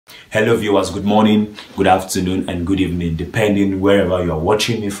Hello viewers, good morning, good afternoon and good evening depending wherever you are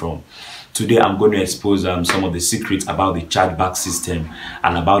watching me from. Today I'm going to expose some of the secrets about the chargeback system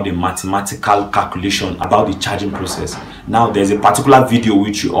and about the mathematical calculation about the charging process. Now there's a particular video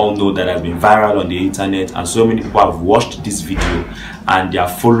which you all know that has been viral on the internet, and so many people have watched this video and they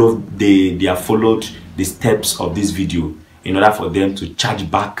have followed the steps of this video in order for them to charge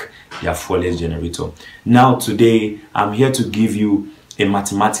back their Fuelless generator. Now today I'm here to give you a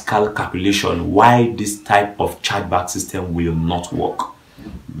mathematical calculation why this type of chargeback system will not work.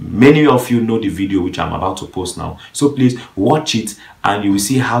 Many of you know the video which I'm about to post now, so please watch it and you will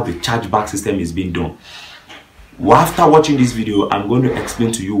see how the chargeback system is being done. After watching this video, I'm going to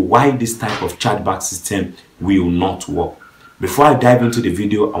explain to you why this type of chargeback system will not work. Before I dive into the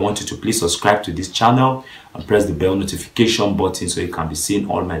video, I want you to please subscribe to this channel and press the bell notification button so you can be seeing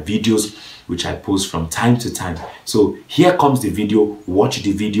all my videos which I post from time to time. So here comes the video. Watch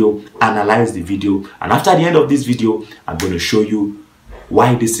the video, analyze the video, and after the end of this video, I'm going to show you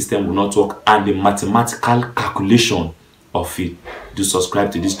why this system will not work and the mathematical calculation of it. Do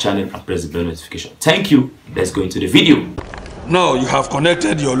subscribe to this channel and press the bell notification. Thank you. Let's go into the video. Now you have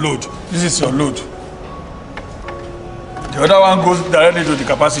connected your load. This is your load. The other one goes directly to the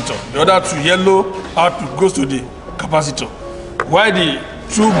capacitor. The other two yellow output goes to the capacitor. While the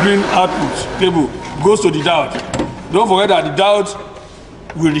two green output cable goes to the diode. Don't forget that the diode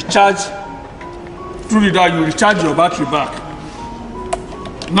will recharge. Through the diode, you recharge your battery back.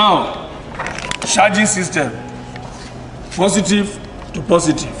 Now, charging system, positive to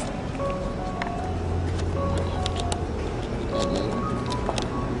positive.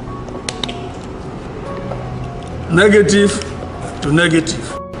 Negative to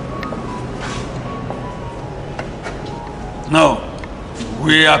negative. Now,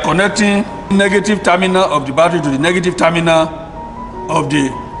 we are connecting negative terminal of the battery to the negative terminal of the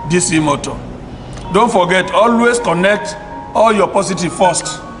DC motor. Don't forget, always connect all your positive first.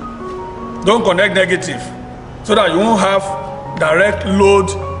 Don't connect negative, so that you won't have direct load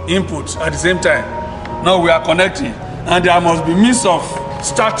input at the same time. Now we are connecting, and there must be means of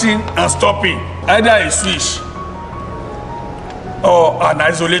starting and stopping, either a switch or an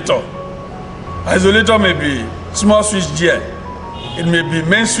isolator. Isolator may be small switch gear. It may be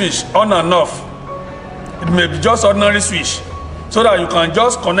main switch on and off. It may be just ordinary switch, so that you can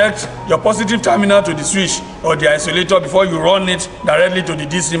just connect your positive terminal to the switch or the isolator before you run it directly to the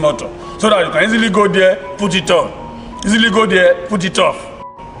DC motor, so that you can easily go there, put it on, easily go there, put it off.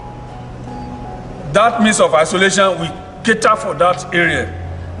 That means of isolation, we cater for that area.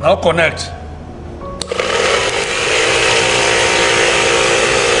 Now connect.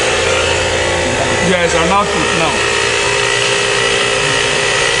 There is an output now.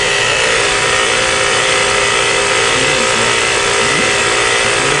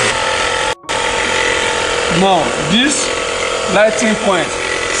 Now, this lighting point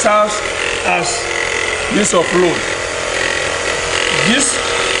serves as means of load. This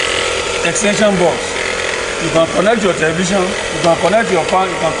extension box, you can connect your television, you can connect your fan,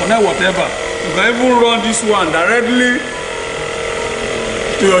 you can connect whatever. You can even run this one directly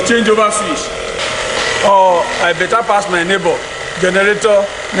to your changeover switch. Or I better pass my neighbor generator,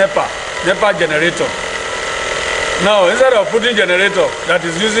 NEPA generator. Now, instead of putting generator that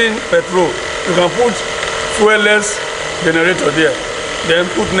is using petrol, you can put Fuelless generator there. Then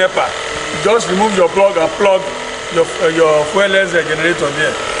put NEPA. Just remove your plug and plug your Fuelless generator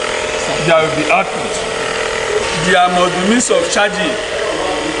there. There will be output. There must be means of charging.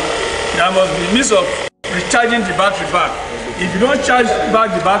 There must be means of recharging the battery back. If you don't charge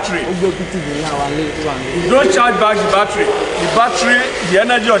back the battery, the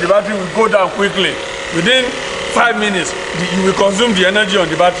energy of the battery will go down quickly. Within 5 minutes, you will consume the energy on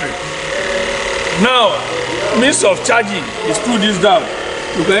the battery. Now, means of charging is through this down.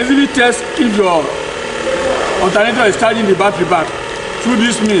 You can easily test if your alternator is charging the battery back. Through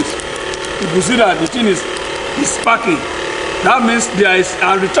this means, you can see that the thing is sparking. That means there is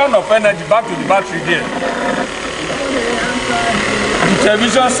a return of energy back to the battery there. The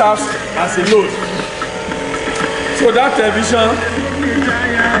television serves as a load. So that television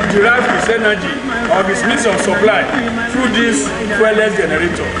derives its energy or its means of supply through this Fuelless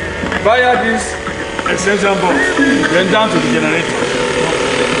generator via this extension box, then down to the generator.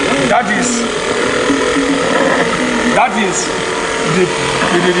 That is the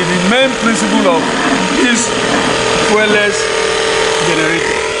main principle of this Fuelless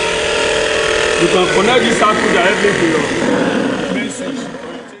generator. You can connect this output directly to your main switch.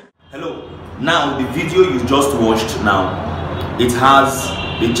 Hello. Now the video you just watched now, it has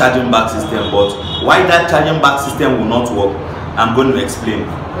the charging back system, but why that charging back system will not work, I'm going to explain.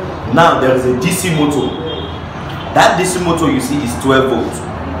 Now there is a DC motor. That DC motor you see is 12 volts,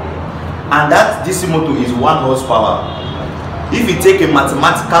 and that DC motor is 1 horsepower. If you take a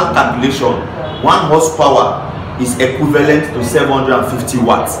mathematical calculation, 1 horsepower is equivalent to 750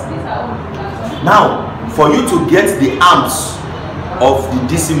 watts. Now for you to get the amps of the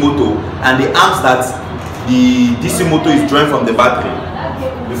DC motor and the amps that the DC motor is drawing from the battery,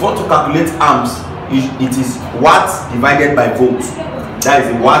 before to calculate amps, it is watts divided by volts. That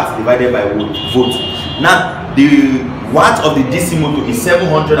is watt divided by volt. Now the watt of the DC motor is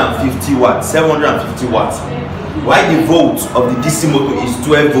 750 watts. 750 watts. While the volt of the DC motor is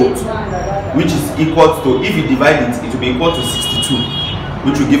 12 volts, which is equal to, if you divide it, it will be equal to 62,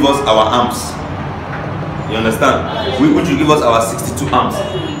 which will give us our amps. You understand? Which will give us our 62 amps.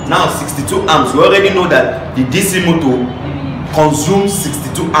 Now 62 amps, we already know that the DC motor consumes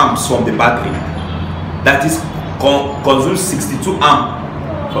 62 amps from the battery. That is, consumes 62 amps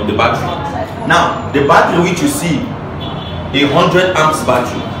from the battery. Now the battery which you see, 100 amps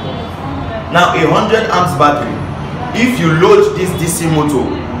battery. Now 100 amps battery, if you load this DC motor,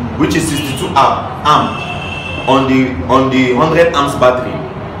 which is 62 amp on the 100 amps battery,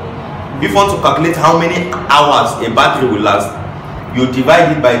 if you want to calculate how many hours a battery will last, you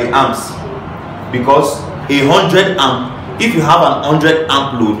divide it by the amps, because 100 amp, if you have an 100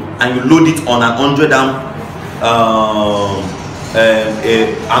 amp load and you load it on an 100 amp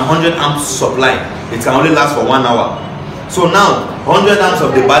 100 amp supply, it can only last for 1 hour. So now 100 amps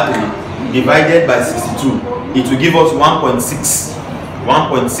of the battery divided by 62, it will give us 1.6.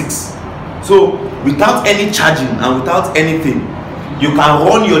 So without any charging and without anything, you can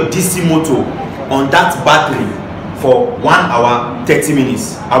run your DC motor on that battery for 1 hour 30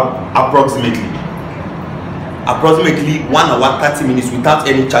 minutes approximately 1 hour 30 minutes without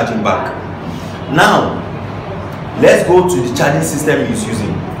any charging back. Now let's go to the charging system he's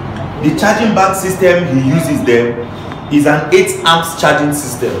using. The charging back system he uses there is an 8 amps charging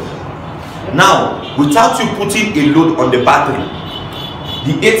system. Now without you putting a load on the battery,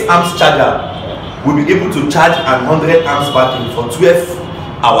 the 8 amps charger will be able to charge an 100 amps battery for 12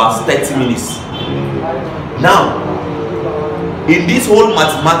 hours 30 minutes. Now in this whole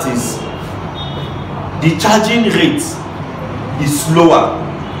mathematics, the charging rate is slower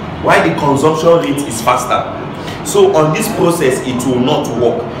while the consumption rate is faster. So on this process it will not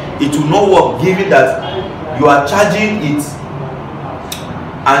work. It will not work given that you are charging it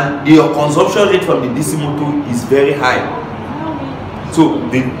and your consumption rate from the DC motor is very high. So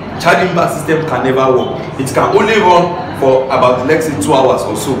the charging back system can never work. It can only run for about, let's say, 2 hours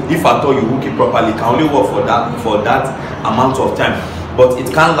or so. If at all you hook it properly, it can only work for that amount of time. But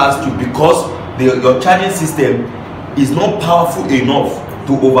it can't last you because your charging system is not powerful enough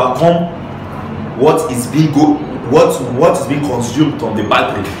to overcome what is being consumed from the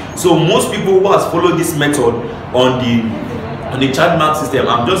battery. So most people who has followed this method on the charge back system,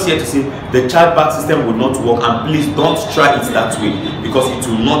 I'm just here to say the charge back system will not work, and please don't try it that way because it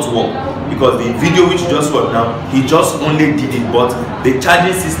will not work. Because the video which you just watched now, he just only did it, but the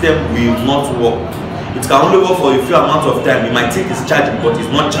charging system will not work. It can only work for a few amount of time. You might think it's charging, but it's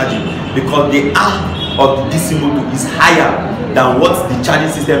not charging because the amp of the DC motor is higher than what the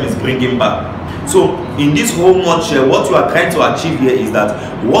charging system is bringing back. So in this whole nutshell, what you are trying to achieve here is that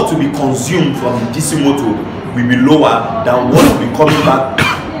what will be consumed from the DC motor will be lower than what will be coming back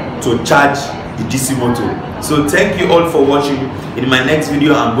to charge the DC motor. So thank you all for watching. In my next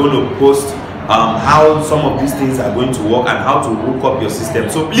video, I'm going to post how some of these things are going to work and how to hook up your system.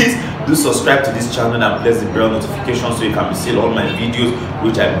 So please do subscribe to this channel and press the bell notification so you can see all my videos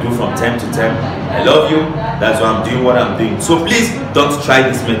which I do from time to time. I love you. That's why I'm doing what I'm doing. So please don't try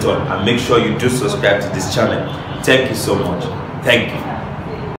this method and make sure you do subscribe to this channel. Thank you so much. Thank you.